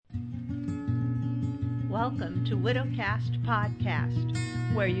Welcome to Widowcast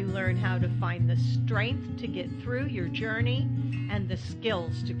Podcast, where you learn how to find the strength to get through your journey and the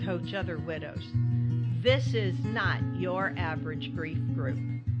skills to coach other widows. This is not your average grief group.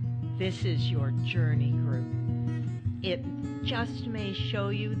 This is your journey group. It just may show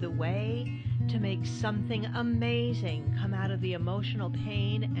you the way to make something amazing come out of the emotional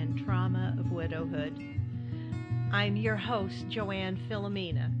pain and trauma of widowhood. I'm your host, Joanne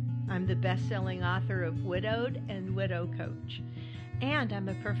Filomena. I'm the best-selling author of Widowed and Widow Coach, and I'm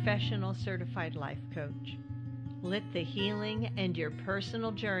a professional certified life coach. Let the healing and your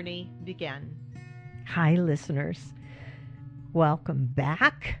personal journey begin. Hi, listeners. Welcome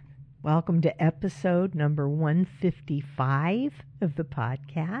back. Welcome to episode number 155 of the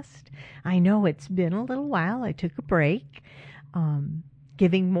podcast. I know it's been a little while. I took a break,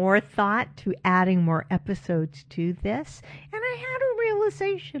 giving more thought to adding more episodes to this, and I had a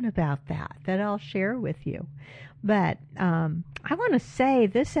realization about that I'll share with you. But I want to say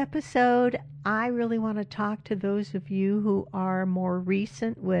this episode, I really want to talk to those of you who are more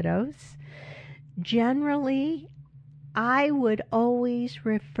recent widows. Generally, I would always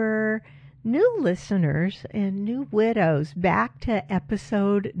refer new listeners and new widows back to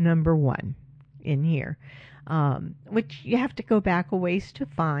episode number 1 in here, which you have to go back a ways to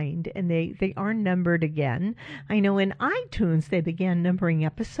find, and they are numbered again. I know in iTunes they began numbering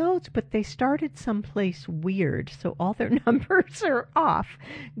episodes, but they started someplace weird, so all their numbers are off.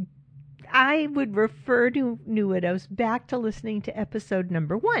 I would refer to new widows back to listening to episode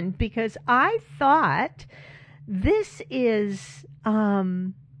number 1, because I thought this is,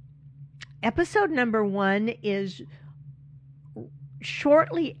 episode number 1 is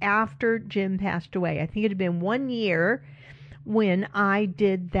shortly after Jim passed away. I think it had been 1 year when I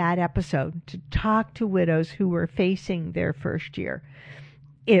did that episode to talk to widows who were facing their first year.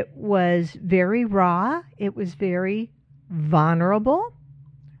 It was very raw. It was very vulnerable,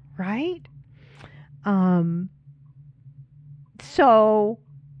 right? So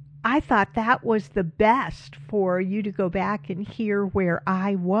I thought that was the best for you to go back and hear where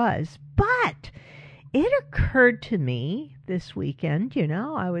I was. But it occurred to me this weekend,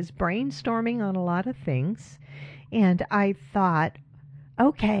 I was brainstorming on a lot of things, and I thought,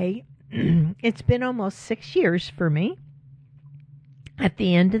 okay, it's been almost 6 years for me. At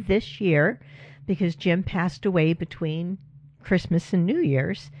the end of this year, because Jim passed away between Christmas and New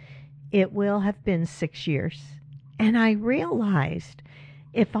Year's, it will have been 6 years. And I realized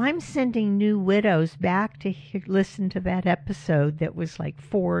if I'm sending new widows back to listen to that episode that was like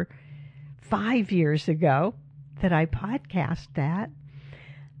 5 years ago that I podcast that,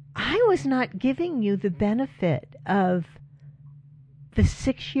 I was not giving you the benefit of the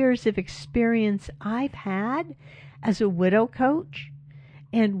 6 years of experience I've had as a widow coach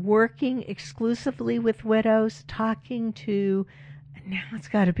and working exclusively with widows, talking to, now it's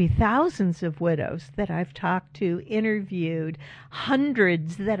got to be thousands of widows that I've talked to, interviewed,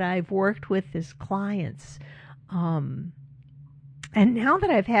 hundreds that I've worked with as clients. And now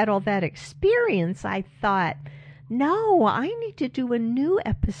that I've had all that experience, I thought, no, I need to do a new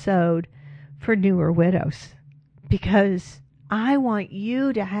episode for newer widows, because I want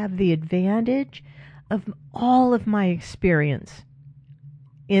you to have the advantage of all of my experience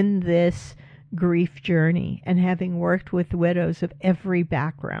in this grief journey and having worked with widows of every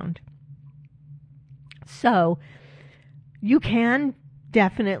background. So you can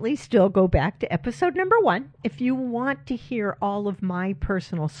definitely still go back to episode number 1 if you want to hear all of my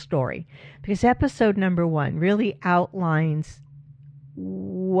personal story, because episode number 1 really outlines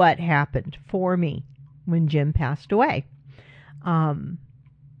what happened for me when Jim passed away. I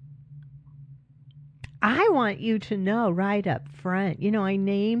want you to know right up front, I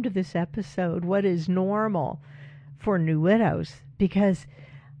named this episode What is Normal for New Widows, because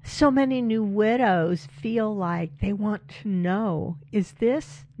so many new widows feel like they want to know, is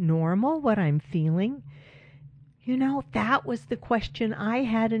this normal, what I'm feeling? That was the question I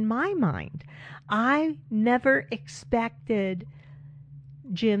had in my mind. I never expected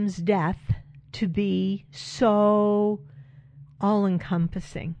Jim's death to be so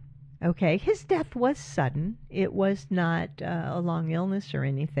all-encompassing. Okay, his death was sudden. It was not a long illness or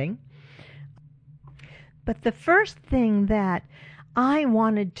anything. But the first thing that I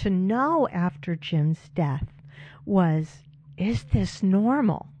wanted to know after Jim's death was, is this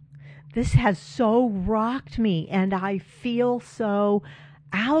normal? This has so rocked me, and I feel so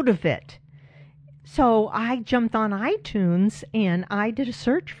out of it. So I jumped on iTunes, and I did a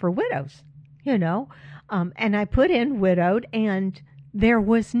search for widows, and I put in widowed, and there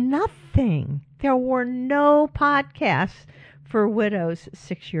was nothing. There were no podcasts for widows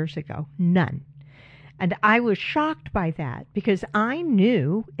 6 years ago. None. And I was shocked by that because I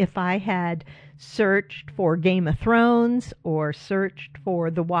knew if I had searched for Game of Thrones or searched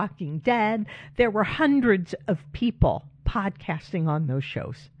for The Walking Dead, there were hundreds of people podcasting on those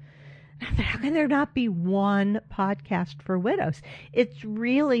shows. How can there not be one podcast for widows? It's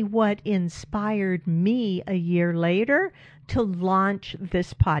really what inspired me a year later to launch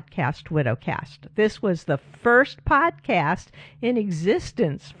this podcast, Widowcast. This was the first podcast in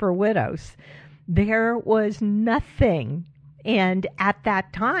existence for widows. There was nothing. And at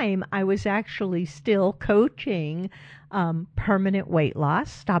that time, I was actually still coaching permanent weight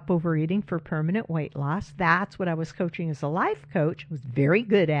loss, stop overeating for permanent weight loss. That's what I was coaching as a life coach. I was very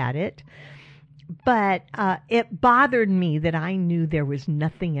good at it. But it bothered me that I knew there was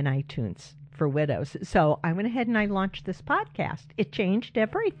nothing in iTunes for widows. So I went ahead and I launched this podcast. It changed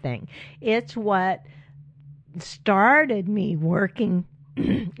everything. It's what started me working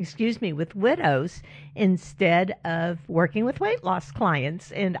with widows instead of working with weight loss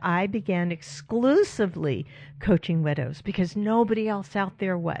clients. And I began exclusively coaching widows because nobody else out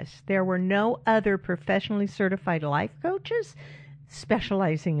there was. There were no other professionally certified life coaches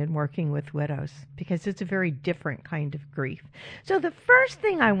specializing in working with widows because it's a very different kind of grief. So the first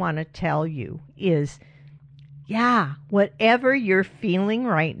thing I want to tell you is, whatever you're feeling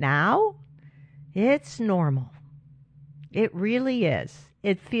right now, it's normal. It really is.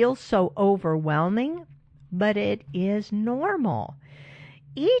 It feels so overwhelming, but it is normal.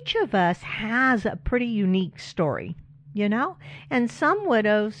 Each of us has a pretty unique story, and some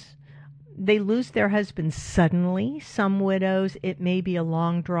widows, they lose their husband suddenly. Some widows, it may be a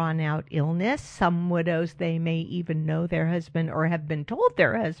long drawn out illness. Some widows, they may even know their husband or have been told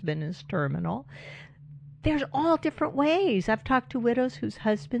their husband is terminal. There's all different ways. I've talked to widows whose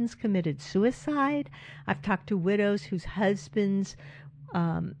husbands committed suicide. I've talked to widows whose husbands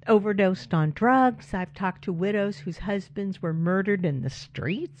overdosed on drugs. I've talked to widows whose husbands were murdered in the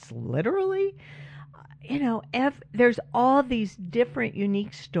streets, literally. There's all these different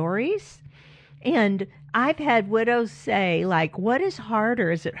unique stories. And I've had widows say, what is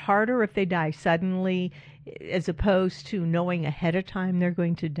harder? Is it harder if they die suddenly as opposed to knowing ahead of time they're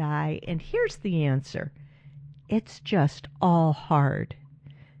going to die? And here's the answer. It's just all hard,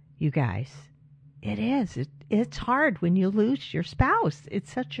 you guys. It is. It's hard when you lose your spouse.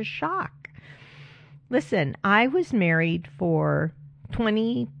 It's such a shock. Listen, I was married for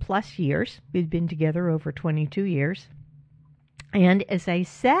 20 plus years. We'd been together over 22 years. And as I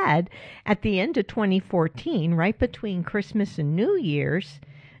said, at the end of 2014, right between Christmas and New Year's,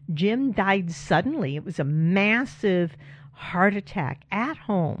 Jim died suddenly. It was a massive heart attack at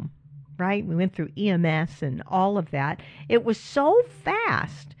home. Right? We went through EMS and all of that. It was so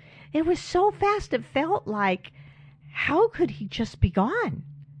fast. It felt like, how could he just be gone?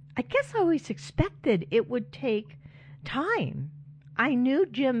 I guess I always expected it would take time. I knew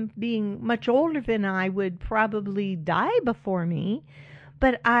Jim, being much older than I, would probably die before me,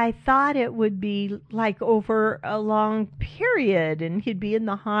 but I thought it would be like over a long period and he'd be in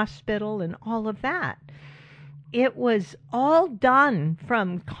the hospital and all of that. It was all done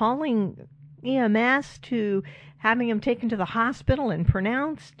from calling EMS to having him taken to the hospital and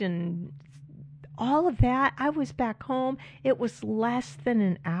pronounced and all of that. I was back home. It was less than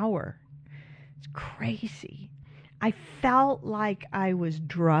an hour. It's crazy. I felt like I was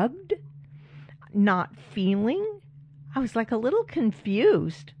drugged, not feeling. I was like a little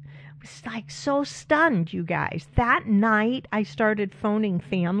confused. I was like so stunned, you guys. That night I started phoning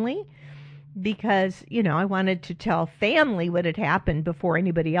family because, I wanted to tell family what had happened before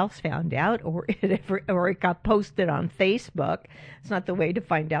anybody else found out, or it got posted on Facebook. It's not the way to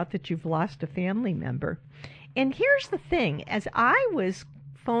find out that you've lost a family member. And here's the thing. As I was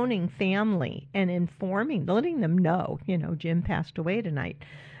phoning family and informing, letting them know, Jim passed away tonight,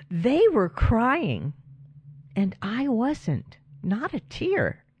 they were crying. And I wasn't. Not a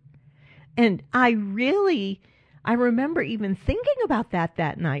tear. And I remember even thinking about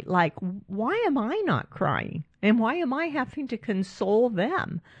that night, like, why am I not crying? And why am I having to console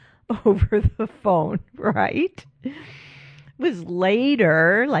them over the phone, right? It was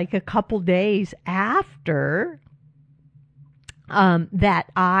later, like a couple days after, that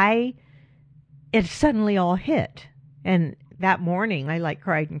it suddenly all hit. And that morning, I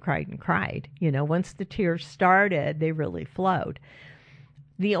cried and cried and cried. Once the tears started, they really flowed.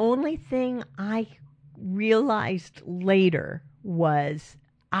 The only thing I realized later was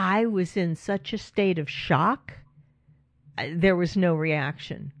I was in such a state of shock. There was no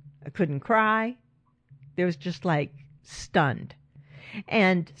reaction. I couldn't cry. There was just stunned.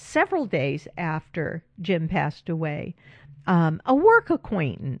 And several days after Jim passed away, a work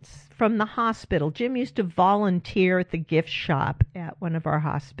acquaintance from the hospital. Jim used to volunteer at the gift shop at one of our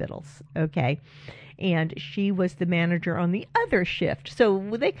hospitals, okay? And she was the manager on the other shift. So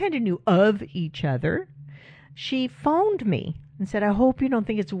they kind of knew of each other. She phoned me and said, I hope you don't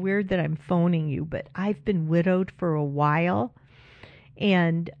think it's weird that I'm phoning you, but I've been widowed for a while.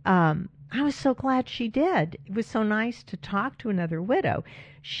 And I was so glad she did. It was so nice to talk to another widow.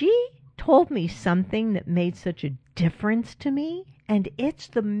 She told me something that made such a difference to me, and it's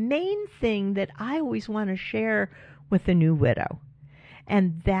the main thing that I always want to share with a new widow.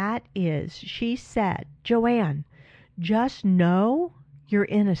 And that is, she said, Joanne, just know you're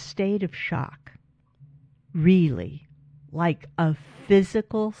in a state of shock. Really, like a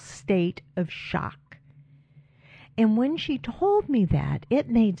physical state of shock. And when she told me that, it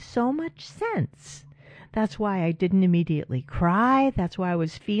made so much sense. That's why I didn't immediately cry. That's why I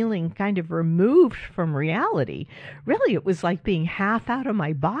was feeling kind of removed from reality. Really, it was like being half out of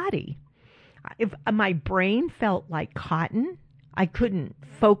my body. If my brain felt like cotton, I couldn't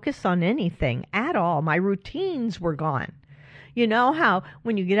focus on anything at all. My routines were gone. You know how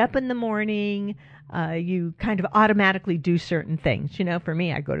when you get up in the morning, you kind of automatically do certain things. You know, for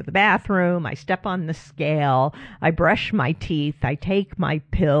me, I go to the bathroom, I step on the scale, I brush my teeth, I take my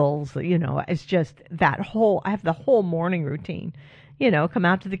pills. You know, it's just I have the whole morning routine. You know, come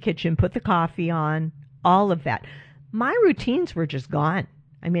out to the kitchen, put the coffee on, all of that. My routines were just gone.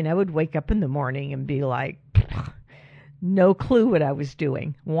 I mean, I would wake up in the morning and be like, no clue what I was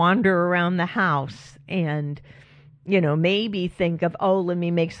doing, wander around the house and, you know, maybe think of, oh, let me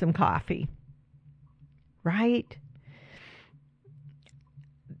make some coffee. Right?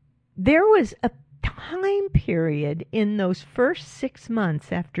 There was a time period in those first 6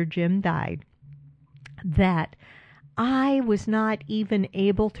 months after Jim died that I was not even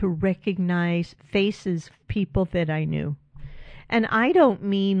able to recognize faces of people that I knew. And I don't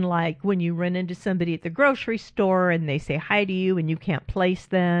mean like when you run into somebody at the grocery store and they say hi to you and you can't place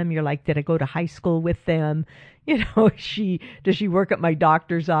them. You're like, did I go to high school with them? You know, does she work at my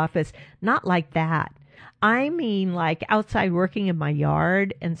doctor's office? Not like that. I mean like outside working in my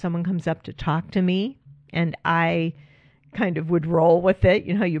yard and someone comes up to talk to me and I kind of would roll with it.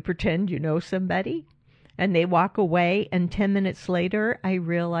 You know, you pretend you know somebody and they walk away and 10 minutes later I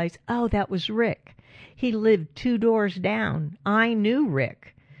realize, oh, that was Rick. He lived 2 doors down. I knew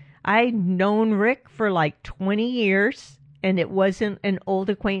Rick. I'd known Rick for like 20 years, and it wasn't an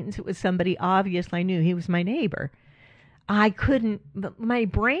old acquaintance. It was somebody obvious I knew. He was my neighbor. My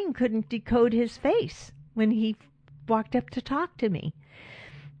brain couldn't decode his face when he walked up to talk to me.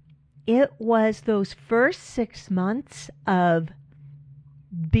 It was those first 6 months of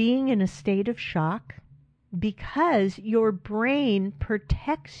being in a state of shock because your brain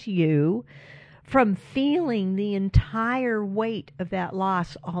protects you from feeling the entire weight of that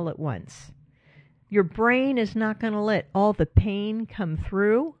loss all at once. Your brain is not going to let all the pain come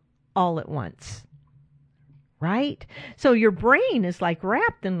through all at once. Right? So your brain is like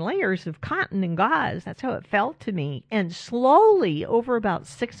wrapped in layers of cotton and gauze. That's how it felt to me. And slowly, over about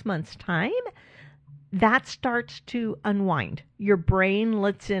 6 months' time, that starts to unwind. Your brain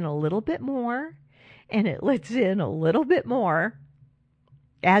lets in a little bit more, and it lets in a little bit more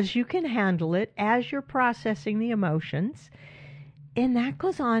as you can handle it, as you're processing the emotions. And that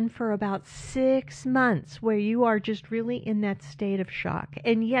goes on for about 6 months where you are just really in that state of shock.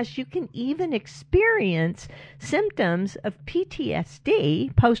 And yes, you can even experience symptoms of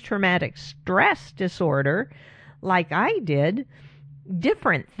PTSD, post-traumatic stress disorder, like I did,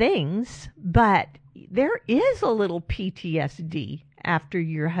 different things, but there is a little PTSD after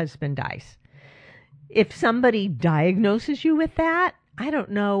your husband dies. If somebody diagnoses you with that, I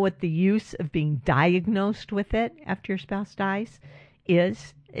don't know what the use of being diagnosed with it after your spouse dies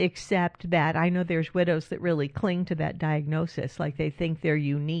is, except that I know there's widows that really cling to that diagnosis, like they think they're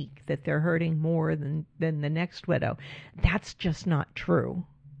unique, that they're hurting more than the next widow. That's just not true.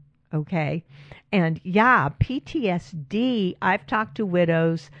 Okay? And yeah, PTSD, I've talked to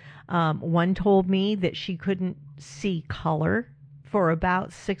widows. One told me that she couldn't see color for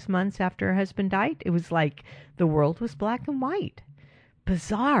about 6 months after her husband died. It was like the world was black and white.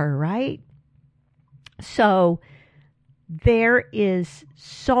 Bizarre, right? So there is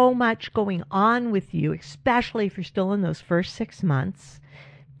so much going on with you, especially if you're still in those first 6 months.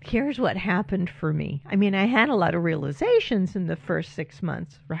 Here's what happened for me. I mean, I had a lot of realizations in the first 6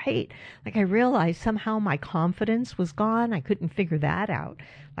 months, right? Like I realized somehow my confidence was gone. I couldn't figure that out.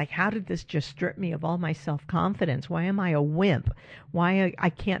 Like, how did this just strip me of all my self-confidence? Why am I a wimp? Why I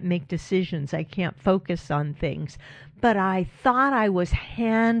can't make decisions? I can't focus on things. But I thought I was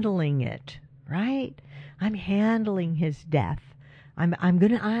handling it, right? I'm handling his death.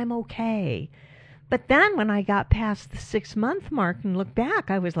 I'm okay. But then when I got past the 6-month mark and looked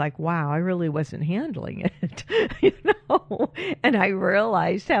back, I was like, wow, I really wasn't handling it, And I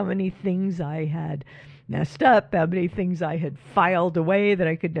realized how many things I had messed up, how many things I had filed away that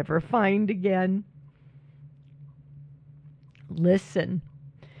I could never find again. Listen,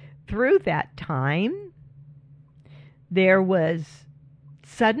 through that time, there was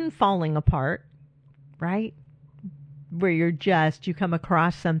sudden falling apart, right? Where you come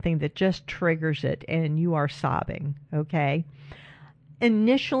across something that just triggers it and you are sobbing, okay?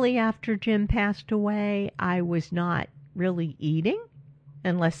 Initially, after Jim passed away, I was not really eating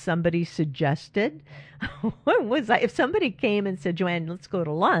unless somebody suggested. If somebody came and said, Joanne, let's go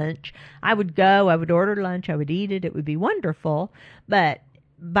to lunch, I would go, I would order lunch, I would eat it, it would be wonderful. But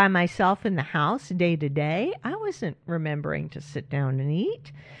by myself in the house day to day, I wasn't remembering to sit down and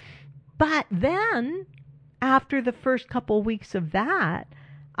eat. But then, after the first couple weeks of that,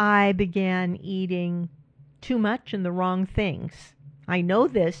 I began eating too much and the wrong things. I know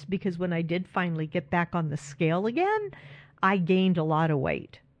this because when I did finally get back on the scale again, I gained a lot of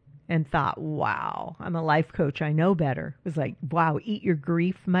weight and thought, wow, I'm a life coach. I know better. It was like, wow, eat your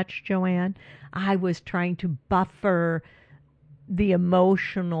grief much, Joanne? I was trying to buffer the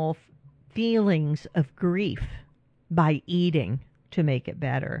emotional feelings of grief by eating to make it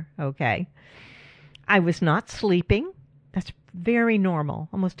better, okay? I was not sleeping. That's very normal.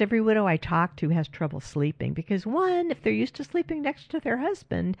 Almost every widow I talk to has trouble sleeping because, one, if they're used to sleeping next to their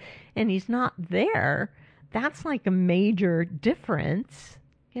husband and he's not there, that's like a major difference.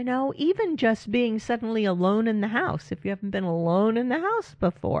 Even just being suddenly alone in the house, if you haven't been alone in the house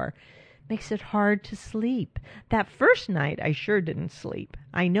before, makes it hard to sleep. That first night, I sure didn't sleep.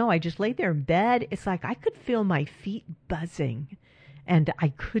 I know, I just laid there in bed. It's like I could feel my feet buzzing. And I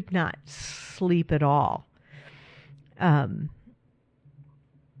could not sleep at all. The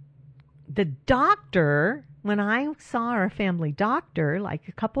doctor, when I saw our family doctor, like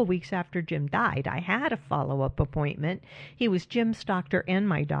a couple weeks after Jim died, I had a follow-up appointment. He was Jim's doctor and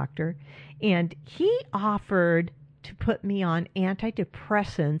my doctor. And he offered to put me on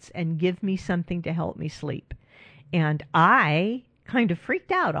antidepressants and give me something to help me sleep. And I kind of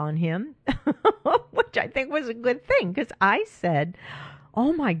freaked out on him, which I think was a good thing because I said,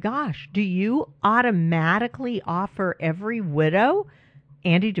 oh my gosh, do you automatically offer every widow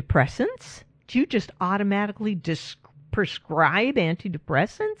antidepressants? Do you just automatically prescribe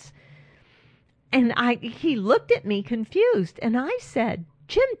antidepressants? And he looked at me confused and I said,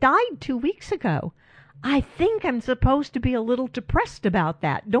 Jim died 2 weeks ago. I think I'm supposed to be a little depressed about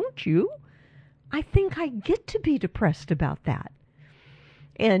that, don't you? I think I get to be depressed about that.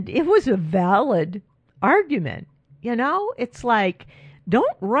 And it was a valid argument. It's like,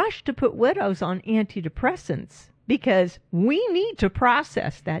 don't rush to put widows on antidepressants because we need to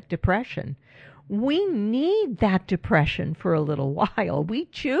process that depression. We need that depression for a little while. We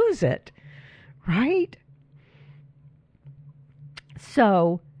choose it, right?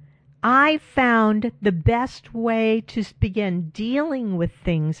 So I found the best way to begin dealing with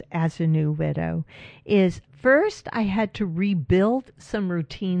things as a new widow is first I had to rebuild some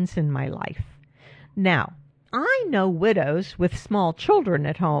routines in my life. Now, I know widows with small children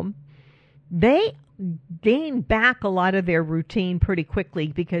at home, they gain back a lot of their routine pretty quickly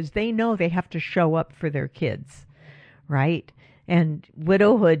because they know they have to show up for their kids, right? And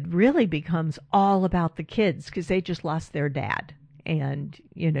widowhood really becomes all about the kids because they just lost their dad. And,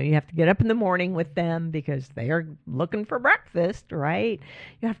 you have to get up in the morning with them because they are looking for breakfast, right?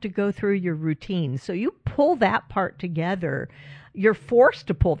 You have to go through your routine. So you pull that part together. You're forced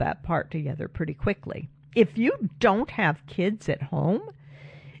to pull that part together pretty quickly. If you don't have kids at home,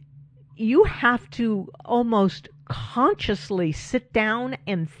 you have to almost consciously sit down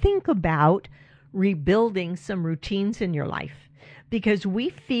and think about rebuilding some routines in your life. Because we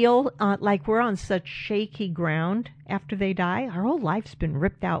feel like we're on such shaky ground after they die. Our whole life's been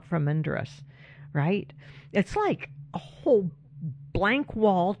ripped out from under us, right? It's like a whole blank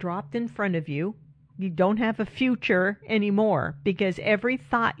wall dropped in front of you. You don't have a future anymore because every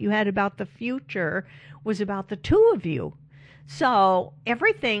thought you had about the future was about the two of you. So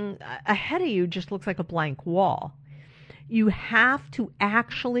everything ahead of you just looks like a blank wall. You have to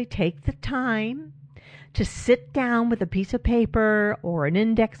actually take the time to sit down with a piece of paper or an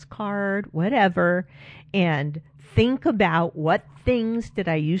index card, whatever, and think about what things did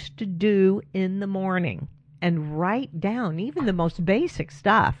I used to do in the morning and write down even the most basic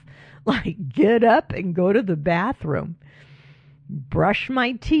stuff, like get up and go to the bathroom, brush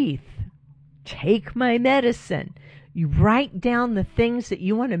my teeth, take my medicine, You write down the things that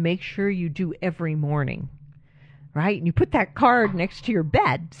you want to make sure you do every morning, right? And you put that card next to your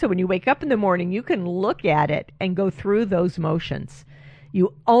bed. So when you wake up in the morning, you can look at it and go through those motions.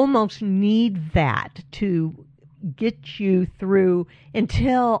 You almost need that to get you through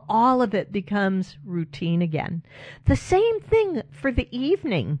until all of it becomes routine again. The same thing for the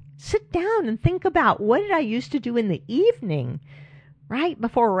evening. Sit down and think about, what did I used to do in the evening, right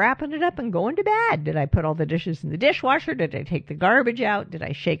before wrapping it up and going to bed? Did I put all the dishes in the dishwasher? Did I take the garbage out? Did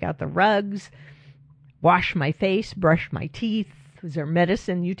I shake out the rugs? Wash my face? Brush my teeth? Was there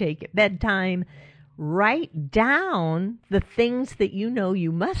medicine you take at bedtime? Write down the things that you know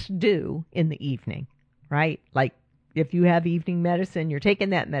you must do in the evening, right? Like if you have evening medicine, you're taking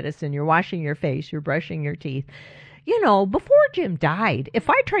that medicine, you're washing your face, you're brushing your teeth. You know, before Jim died, if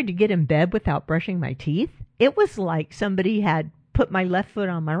I tried to get in bed without brushing my teeth, it was like somebody had put my left foot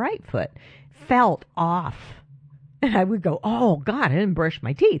on my right foot. Felt off. And I would go, oh, God, I didn't brush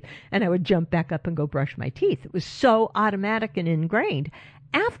my teeth. And I would jump back up and go brush my teeth. It was so automatic and ingrained.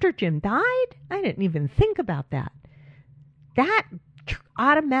 After Jim died, I didn't even think about that. That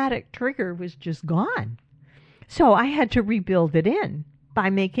automatic trigger was just gone. So I had to rebuild it in by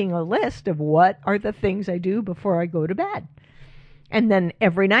making a list of what are the things I do before I go to bed. And then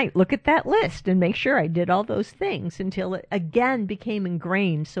every night, look at that list and make sure I did all those things until it again became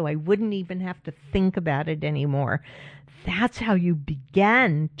ingrained so I wouldn't even have to think about it anymore. That's how you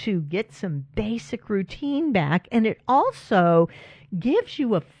begin to get some basic routine back. And it also gives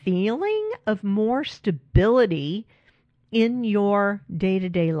you a feeling of more stability in your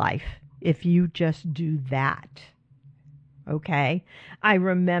day-to-day life if you just do that. Okay? I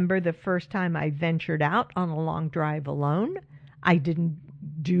remember the first time I ventured out on a long drive alone. I didn't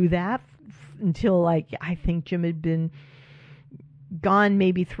do that until I think Jim had been gone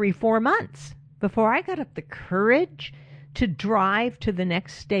maybe 3-4 months before I got up the courage to drive to the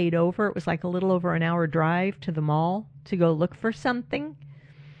next state over. It was like a little over an hour drive to the mall to go look for something.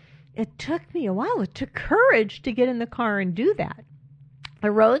 It took me a while. It took courage to get in the car and do that. The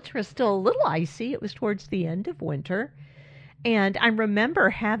roads were still a little icy. It was towards the end of winter. And I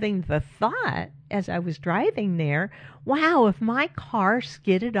remember having the thought as I was driving there, wow, if my car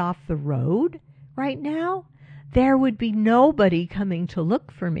skidded off the road right now, there would be nobody coming to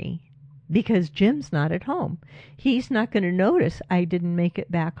look for me because Jim's not at home. He's not going to notice I didn't make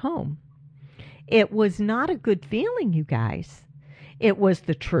it back home. It was not a good feeling, you guys. It was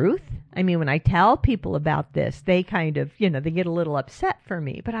the truth. I mean, when I tell people about this, they kind of, they get a little upset for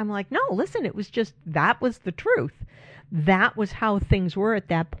me. But I'm like, no, listen, it was just, that was the truth. That was how things were at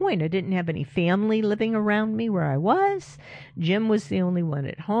that point. I didn't have any family living around me where I was. Jim was the only one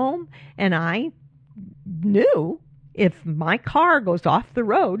at home. And I knew if my car goes off the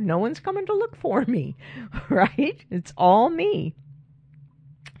road, no one's coming to look for me, right? It's all me.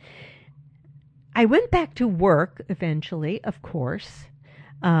 I went back to work eventually, of course.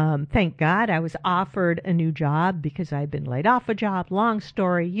 Thank God I was offered a new job because I'd been laid off a job. Long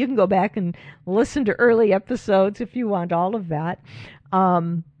story. You can go back and listen to early episodes if you want all of that.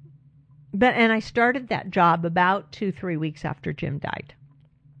 And I started that job about 2-3 weeks after Jim died.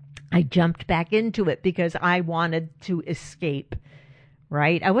 I jumped back into it because I wanted to escape,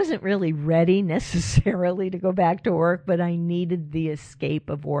 right? I wasn't really ready necessarily to go back to work, but I needed the escape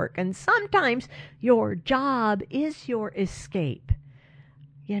of work. And sometimes your job is your escape.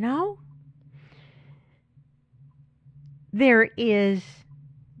 There is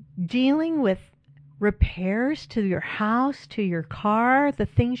dealing with repairs to your house, to your car, the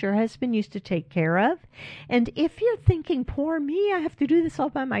things your husband used to take care of. And if you're thinking, poor me, I have to do this all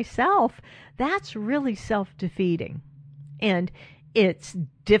by myself, that's really self-defeating. And it's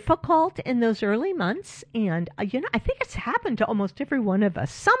difficult in those early months. And, I think it's happened to almost every one of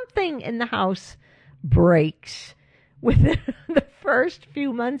us. Something in the house breaks within the first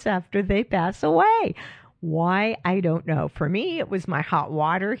few months after they pass away. Why? I don't know. For me, it was my hot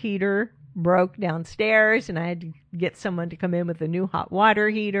water heater broke downstairs, and I had to get someone to come in with a new hot water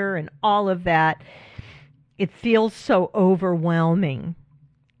heater and all of that. It feels so overwhelming.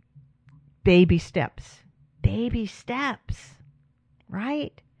 Baby steps,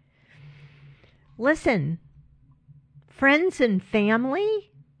 right? Listen, friends and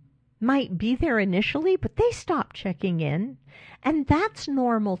family might be there initially, but they stop checking in, and that's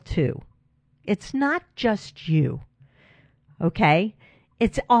normal too. It's not just you, okay?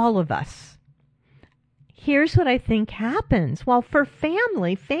 It's all of us. Here's what I think happens. Well, for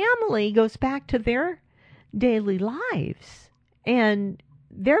family goes back to their daily lives, and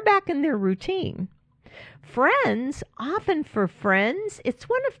they're back in their routine. Friends, often for friends, it's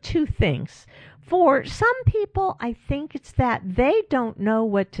one of two things. For some people, I think it's that they don't know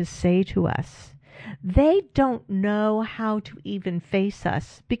what to say to us. They don't know how to even face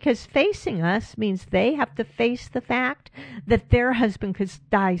us, because facing us means they have to face the fact that their husband could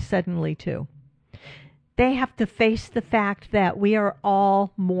die suddenly too. They have to face the fact that we are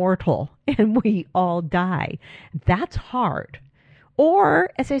all mortal and we all die. That's hard.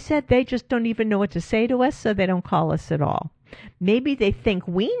 Or, as I said, they just don't even know what to say to us, so they don't call us at all. Maybe they think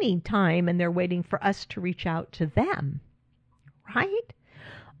we need time and they're waiting for us to reach out to them, right?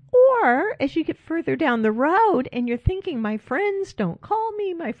 Or as you get further down the road and you're thinking, my friends don't call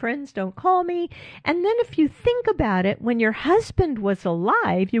me, my friends don't call me. And then if you think about it, when your husband was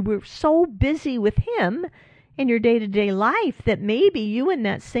alive, you were so busy with him in your day-to-day life that maybe you and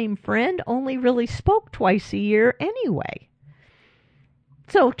that same friend only really spoke twice a year anyway.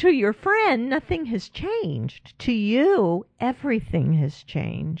 So to your friend, nothing has changed. To you, everything has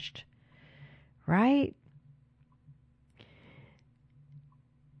changed, right?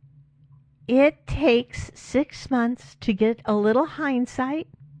 It takes 6 months to get a little hindsight.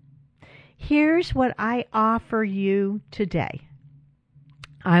 Here's what I offer you today.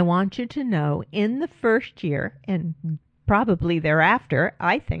 I want you to know in the first year, and probably thereafter,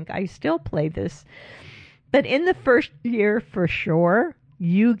 I think I still play this, but in the first year for sure,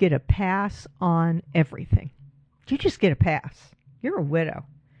 you get a pass on everything. You just get a pass. You're a widow.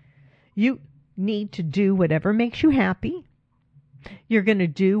 You need to do whatever makes you happy. You're going to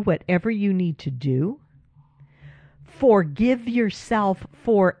do whatever you need to do. Forgive yourself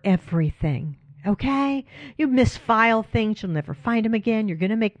for everything, okay? You misfile things, you'll never find them again. You're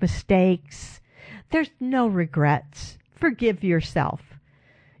going to make mistakes. There's no regrets. Forgive yourself.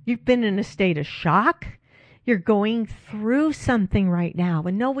 You've been in a state of shock. You're going through something right now.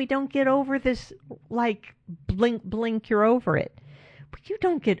 And no, we don't get over this like blink, you're over it. But you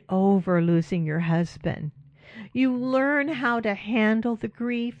don't get over losing your husband. You learn how to handle the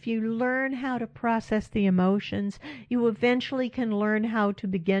grief. You learn how to process the emotions. You eventually can learn how to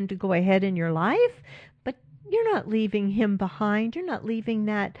begin to go ahead in your life. But you're not leaving him behind. You're not leaving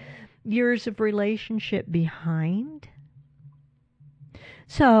that years of relationship behind.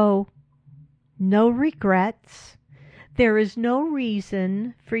 So, no regrets. There is no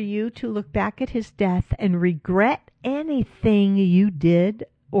reason for you to look back at his death and regret anything you did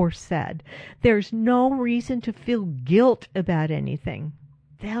or said. There's no reason to feel guilt about anything.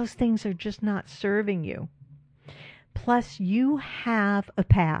 Those things are just not serving you. Plus, you have a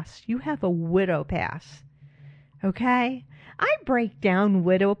pass. You have a widow pass. Okay? I break down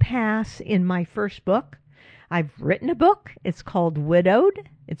widow pass in my first book. I've written a book. It's called Widowed.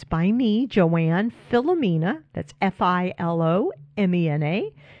 It's by me, Joanne Filomena. That's Filomena.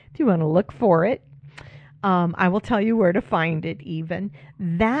 If you want to look for it, I will tell you where to find it even.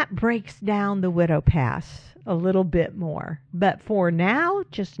 That breaks down the widow pass a little bit more. But for now,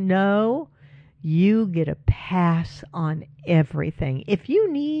 just know you get a pass on everything. If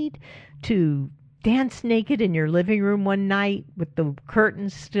you need to dance naked in your living room one night with the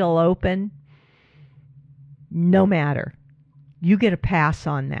curtains still open, no matter. You get a pass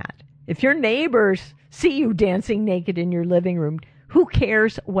on that. If your neighbors see you dancing naked in your living room, who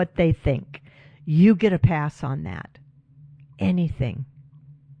cares what they think? You get a pass on that. Anything.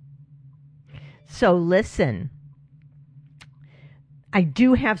 So listen, I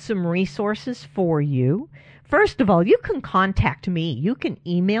do have some resources for you. First of all, you can contact me. You can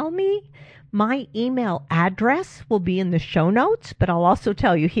email me. My email address will be in the show notes, but I'll also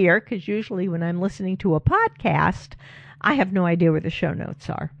tell you here, because usually when I'm listening to a podcast, I have no idea where the show notes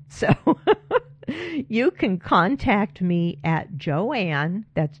are. So you can contact me at Joanne,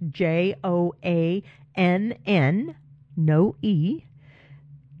 that's Joann, no E,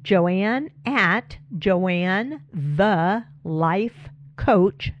 Joanne at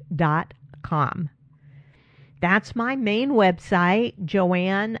JoanneTheLifeCoach.com. That's my main website,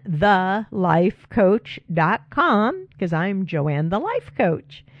 JoanneTheLifeCoach.com, because I'm Joanne the Life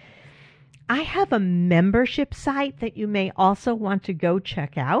Coach. I have a membership site that you may also want to go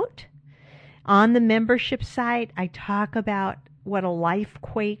check out. On the membership site, I talk about what a life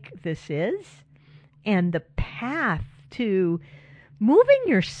quake this is and the path to moving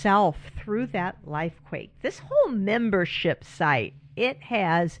yourself through that life quake. This whole membership site, it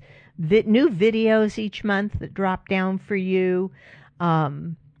has new videos each month that drop down for you.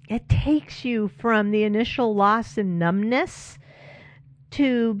 It takes you from the initial loss and numbness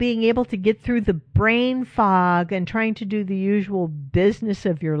to being able to get through the brain fog and trying to do the usual business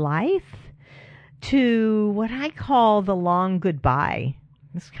of your life, to what I call the long goodbye.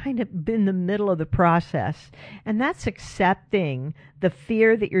 It's kind of in the middle of the process. And that's accepting the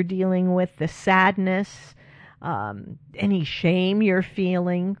fear that you're dealing with, the sadness, any shame you're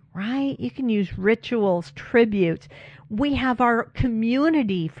feeling, right? You can use rituals, tributes. We have our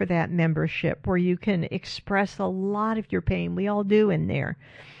community for that membership where you can express a lot of your pain. We all do in there.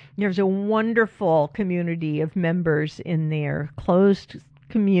 There's a wonderful community of members in there, closed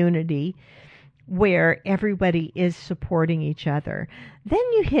community, where everybody is supporting each other. Then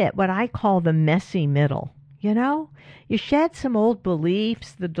you hit what I call the messy middle. You shed some old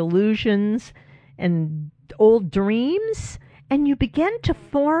beliefs, the delusions, and old dreams, and you begin to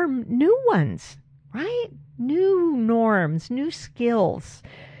form new ones, right? New norms, new skills,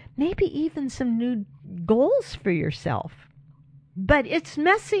 maybe even some new goals for yourself. But it's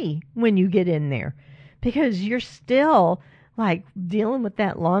messy when you get in there because you're still like dealing with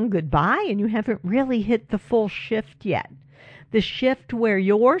that long goodbye and you haven't really hit the full shift yet. The shift where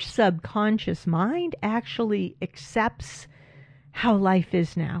your subconscious mind actually accepts how life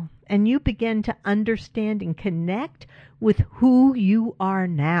is now. And you begin to understand and connect with who you are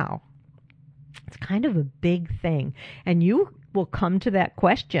now. It's kind of a big thing. And you will come to that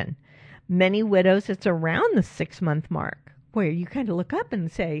question. Many widows, it's around the 6-month mark where you kind of look up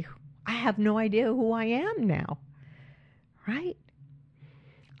and say, I have no idea who I am now. Right?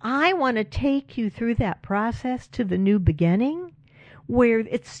 I want to take you through that process to the new beginning where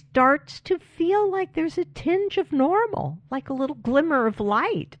it starts to feel like there's a tinge of normal, like a little glimmer of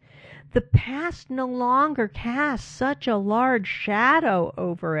light. The past no longer casts such a large shadow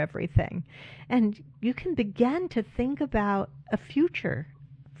over everything. And you can begin to think about a future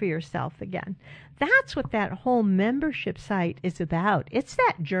for yourself again. That's what that whole membership site is about. It's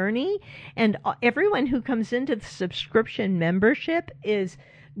that journey, and everyone who comes into the subscription membership is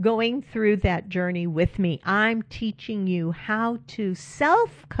going through that journey with me. I'm teaching you how to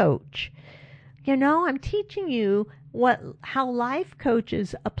self-coach. I'm teaching you how life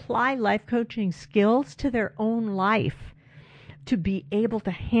coaches apply life coaching skills to their own life to be able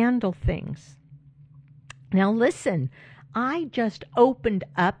to handle things. Now listen, I just opened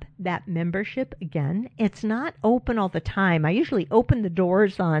up that membership again. It's not open all the time. I usually open the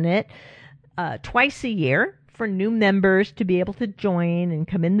doors on it twice a year for new members to be able to join and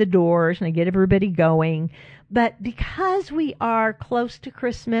come in the doors, and I get everybody going. But because we are close to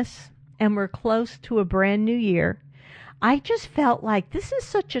Christmas and we're close to a brand new year, I just felt like this is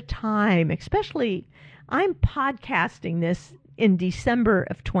such a time, especially I'm podcasting this in December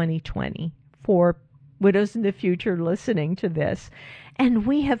of 2020 for widows in the future listening to this. And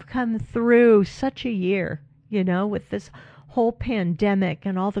we have come through such a year, with this whole pandemic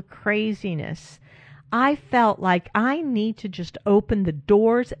and all the craziness. I felt like I need to just open the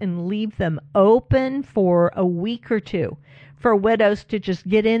doors and leave them open for a week or two for widows to just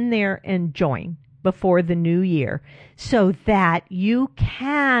get in there and join before the new year so that you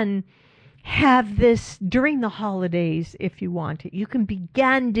can have this during the holidays if you want it. You can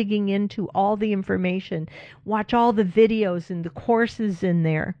begin digging into all the information, watch all the videos and the courses in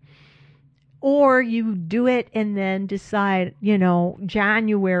there. Or you do it and then decide,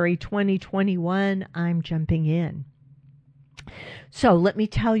 January 2021, I'm jumping in. So let me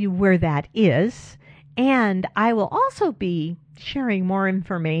tell you where that is. And I will also be sharing more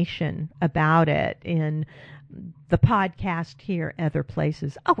information about it in the podcast here, other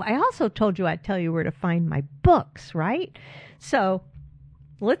places. Oh, I also told you I'd tell you where to find my books, right? So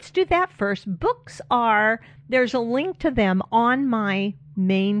let's do that first. Books there's a link to them on my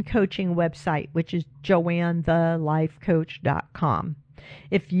main coaching website, which is JoanneTheLifeCoach.com.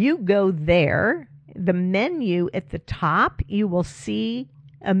 If you go there, the menu at the top, you will see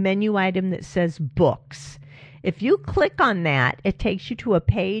a menu item that says books. If you click on that, it takes you to a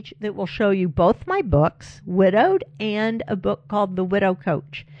page that will show you both my books, Widowed, and a book called The Widow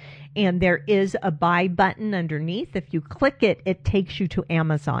Coach. And there is a buy button underneath. If you click it, it takes you to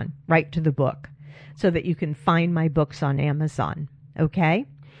Amazon, right to the book, so that you can find my books on Amazon. Okay?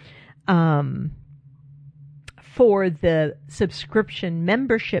 For the subscription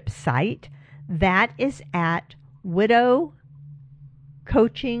membership site, that is at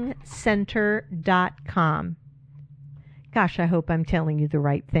widowcoachingcenter.com. Gosh, I hope I'm telling you the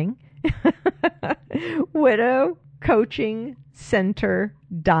right thing.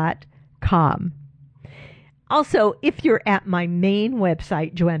 widowcoachingcenter.com. Also, if you're at my main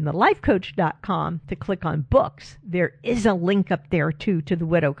website, JoanneTheLifeCoach.com, to click on books, there is a link up there, too, to the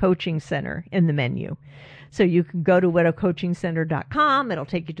Widow Coaching Center in the menu. So you can go to widowcoachingcenter.com. It'll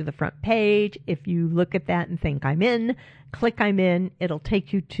take you to the front page. If you look at that and think I'm in, click I'm in. It'll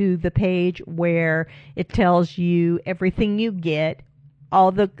take you to the page where it tells you everything you get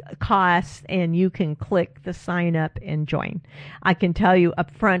all the costs, and you can click the sign up and join. I can tell you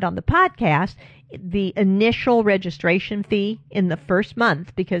up front on the podcast, the initial registration fee in the first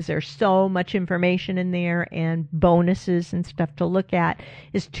month, because there's so much information in there and bonuses and stuff to look at,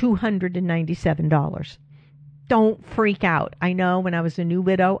 is $297. Don't freak out. I know when I was a new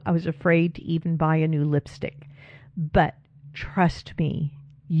widow, I was afraid to even buy a new lipstick. But trust me,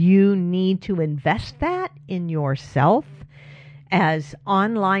 you need to invest that in yourself. As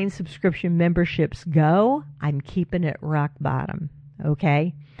online subscription memberships go, I'm keeping it rock bottom.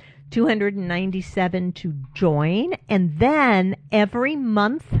 Okay? $297 to join, and then every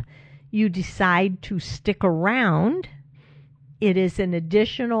month you decide to stick around, it is an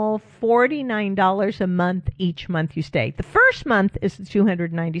additional $49 a month each month you stay. The first month is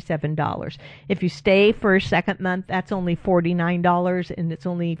 $297. If you stay for a second month, that's only $49, and it's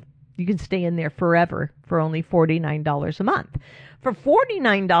only, you can stay in there forever for only $49 a month. For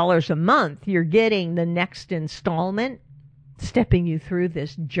 $49 a month, you're getting the next installment, stepping you through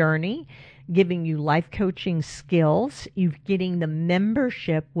this journey, giving you life coaching skills. You're getting the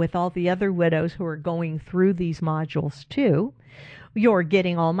membership with all the other widows who are going through these modules too. You're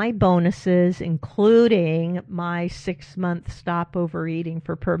getting all my bonuses, including my 6-month Stop Overeating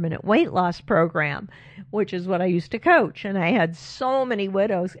for Permanent Weight Loss program, which is what I used to coach. And I had so many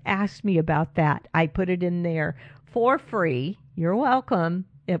widows ask me about that. I put it in there for free. You're welcome.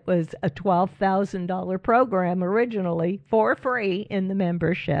 It was a $12,000 program originally, for free in the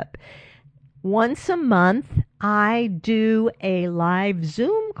membership. Once a month, I do a live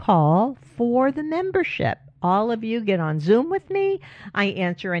Zoom call for the membership. All of you get on Zoom with me. I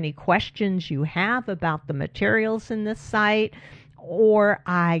answer any questions you have about the materials in this site, or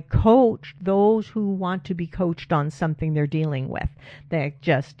I coach those who want to be coached on something they're dealing with. They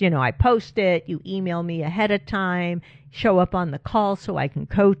just, I post it, you email me ahead of time, show up on the call so I can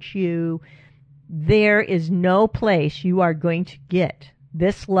coach you. There is no place you are going to get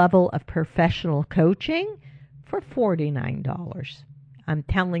this level of professional coaching for $49. I'm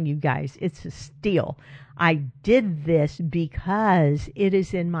telling you guys, it's a steal. I did this because it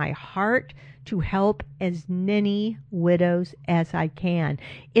is in my heart to help as many widows as I can.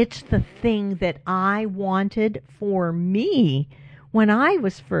 It's the thing that I wanted for me when I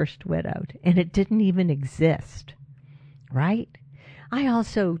was first widowed, and it didn't even exist, right? I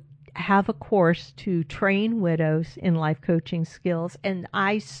also have a course to train widows in life coaching skills, and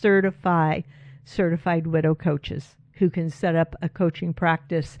I certify certified widow coaches who can set up a coaching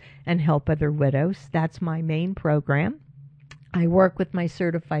practice and help other widows. That's my main program. I work with my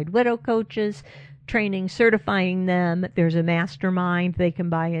certified widow coaches, training, certifying them. There's a mastermind they can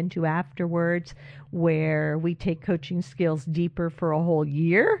buy into afterwards where we take coaching skills deeper for a whole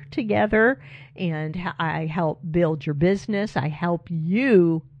year together, and I help build your business. I help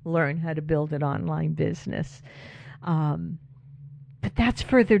you learn how to build an online business. But that's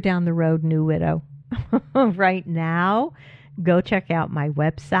further down the road, new widow. Right now, go check out my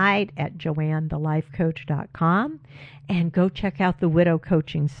website at joannethelifecoach.com, and go check out the Widow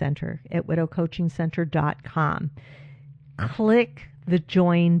Coaching Center at widowcoachingcenter.com. Click the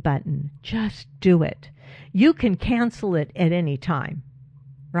join button. Just do it. You can cancel it at any time,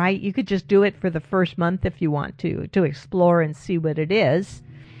 right? You could just do it for the first month if you want to explore and see what it is.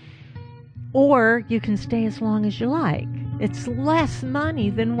 Or you can stay as long as you like. It's less money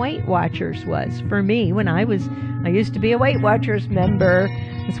than Weight Watchers was for me when I used to be a Weight Watchers member.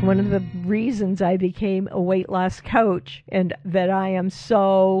 It's one of the reasons I became a weight loss coach, and that I am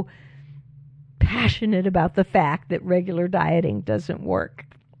so passionate about the fact that regular dieting doesn't work.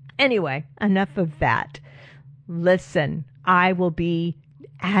 Anyway, enough of that. Listen, I will be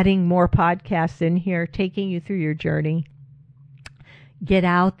adding more podcasts in here, taking you through your journey. Get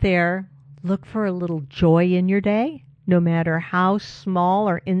out there. Look for a little joy in your day, no matter how small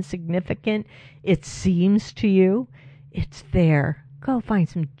or insignificant it seems to you. It's there. Go find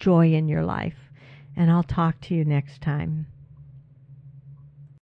some joy in your life, and I'll talk to you next time.